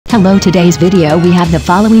Hello, today's video we have the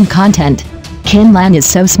following content. Qin Lan is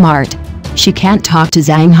so smart. She can't talk to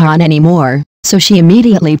Zhang Han anymore, so she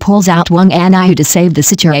immediately pulls out Wang Anyu to save the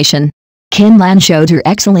situation. Qin Lan showed her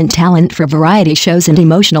excellent talent for variety shows and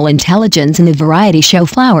emotional intelligence in the variety show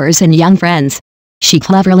Flowers and Young Friends. She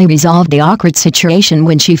cleverly resolved the awkward situation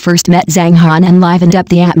when she first met Zhang Han and livened up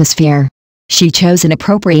the atmosphere. She chose an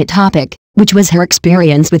appropriate topic, which was her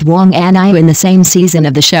experience with Wang Anyu in the same season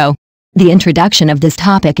of the show. The introduction of this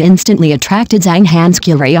topic instantly attracted Zhang Han's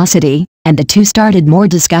curiosity, and the two started more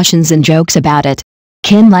discussions and jokes about it.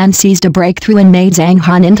 Qin Lan seized a breakthrough and made Zhang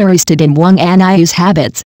Han interested in Wang Anyu's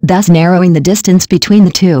habits, thus narrowing the distance between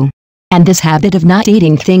the two. And this habit of not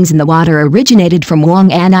eating things in the water originated from Wang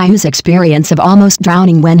Anyu's experience of almost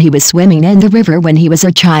drowning when he was swimming in the river when he was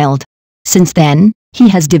a child. Since then, he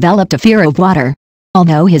has developed a fear of water.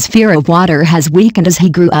 Although his fear of water has weakened as he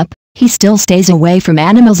grew up, he still stays away from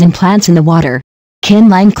animals and plants in the water. Qin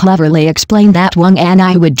Lan cleverly explained that Wang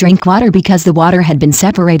Anyu would drink water because the water had been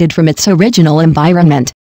separated from its original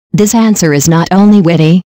environment. This answer is not only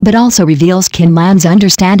witty, but also reveals Qin Lan's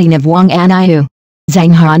understanding of Wang Anyu.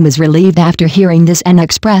 Zhang Han was relieved after hearing this and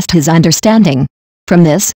expressed his understanding. From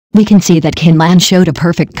this, we can see that Qin Lan showed a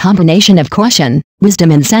perfect combination of caution,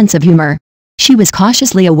 wisdom and sense of humor. She was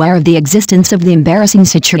cautiously aware of the existence of the embarrassing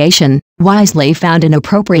situation, wisely found an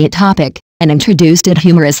appropriate topic, and introduced it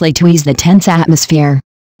humorously to ease the tense atmosphere.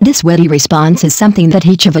 This witty response is something that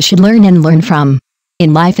each of us should learn from.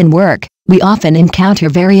 In life and work, we often encounter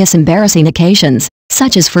various embarrassing occasions,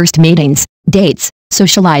 such as first meetings, dates,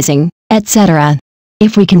 socializing, etc.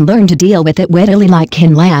 If we can learn to deal with it wittily like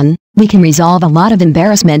Qin Lan, we can resolve a lot of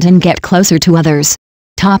embarrassment and get closer to others.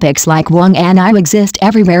 Topics like Wang Anyu exist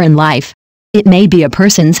everywhere in life. It may be a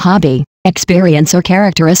person's hobby, experience or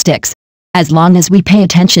characteristics. As long as we pay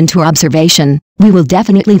attention to observation, we will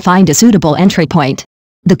definitely find a suitable entry point.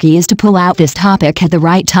 The key is to pull out this topic at the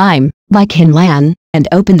right time, like Qin Lan, and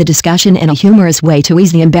open the discussion in a humorous way to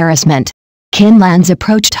ease the embarrassment. Qin Lan's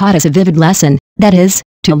approach taught us a vivid lesson, that is,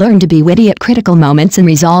 to learn to be witty at critical moments and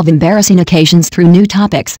resolve embarrassing occasions through new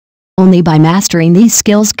topics. Only by mastering these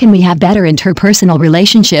skills can we have better interpersonal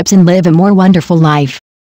relationships and live a more wonderful life.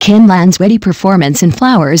 Qin Lan's witty performance in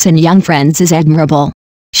Flowers and Young Friends is admirable.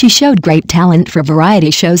 She showed great talent for variety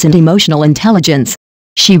shows and emotional intelligence.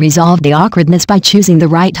 She resolved the awkwardness by choosing the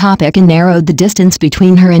right topic and narrowed the distance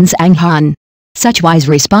between her and Zhang Han. Such wise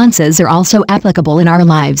responses are also applicable in our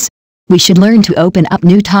lives. We should learn to open up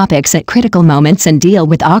new topics at critical moments and deal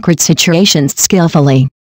with awkward situations skillfully.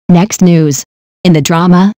 Next news. In the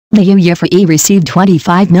drama, Liu Yifei received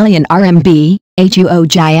 25 million RMB, Huo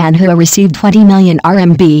Jianhua received 20 million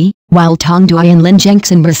RMB, while Tong Dui and Lin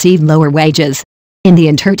Zhengxin received lower wages. In the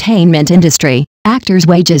entertainment industry, actors'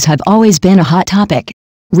 wages have always been a hot topic.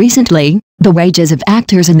 Recently, the wages of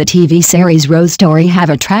actors in the TV series Rose Story have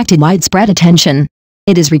attracted widespread attention.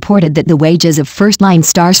 It is reported that the wages of first-line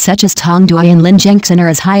stars such as Tong Dui and Lin Zhengxin are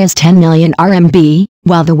as high as 10 million RMB,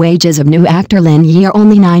 while the wages of new actor Lin Yi are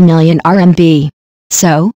only 9 million RMB.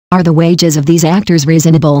 So, are the wages of these actors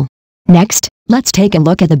reasonable? Next, let's take a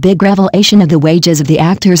look at the big revelation of the wages of the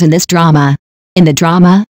actors in this drama. In the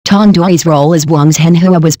drama, Tong Dui's role as Wang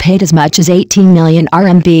Zhenhua was paid as much as 18 million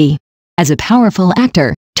RMB. As a powerful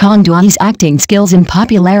actor, Tong Dui's acting skills and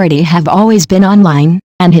popularity have always been online,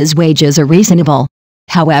 and his wages are reasonable.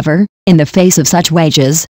 However, in the face of such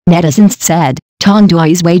wages, netizens said, Tong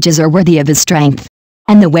Dui's wages are worthy of his strength.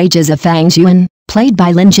 And the wages of Fang Xuan, played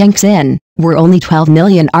by Lin Zhengxin, were only 12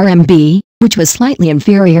 million RMB, which was slightly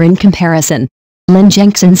inferior in comparison. Lin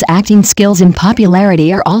Zhengxin's acting skills and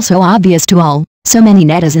popularity are also obvious to all, so many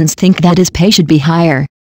netizens think that his pay should be higher.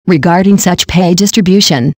 Regarding such pay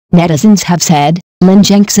distribution, netizens have said, Lin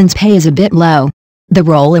Zhengxin's pay is a bit low. The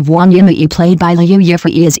role of Wang Anyu played by Liu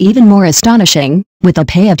Yifei is even more astonishing, with a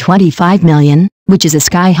pay of 25 million, which is a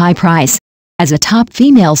sky-high price. As a top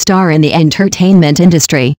female star in the entertainment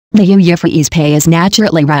industry, Liu Yifei's pay is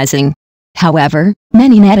naturally rising. However,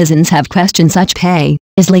 many netizens have questioned such pay.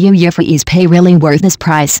 Is Liu Yifei's pay really worth this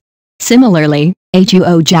price? Similarly,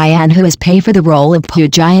 Huo Jianhua's pay for the role of Pu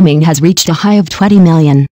Jiaming has reached a high of 20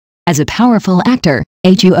 million. As a powerful actor,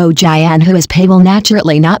 Huo Jianhua's pay will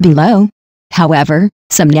naturally not be low. However,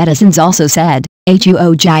 some netizens also said,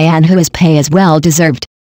 Huo Jianhua's pay is well deserved.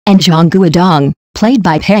 And Zhang Guodong, played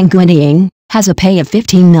by Pang Guanying, has a pay of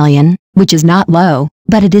 15 million, which is not low,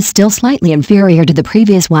 but it is still slightly inferior to the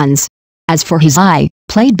previous ones. As for Zai,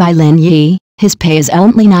 played by Lin Yi, his pay is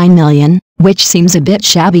only 9 million, which seems a bit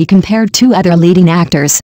shabby compared to other leading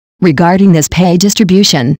actors. Regarding this pay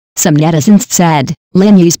distribution, some netizens said,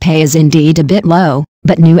 Lin Yi's pay is indeed a bit low,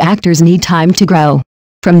 but new actors need time to grow.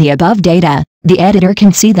 From the above data, the editor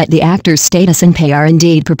can see that the actor's status and pay are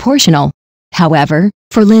indeed proportional. However,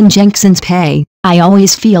 for Lin Jenkson's pay, I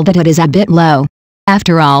always feel that it is a bit low.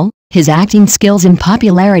 After all, his acting skills and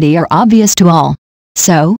popularity are obvious to all.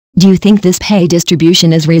 So, do you think this pay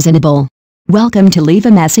distribution is reasonable? Welcome to leave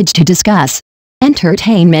a message to discuss.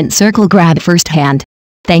 Entertainment Circle grab firsthand.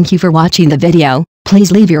 Thank you for watching the video.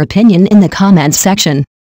 Please leave your opinion in the comments section.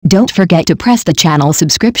 Don't forget to press the channel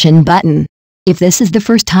subscription button. If this is the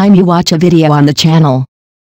first time you watch a video on the channel,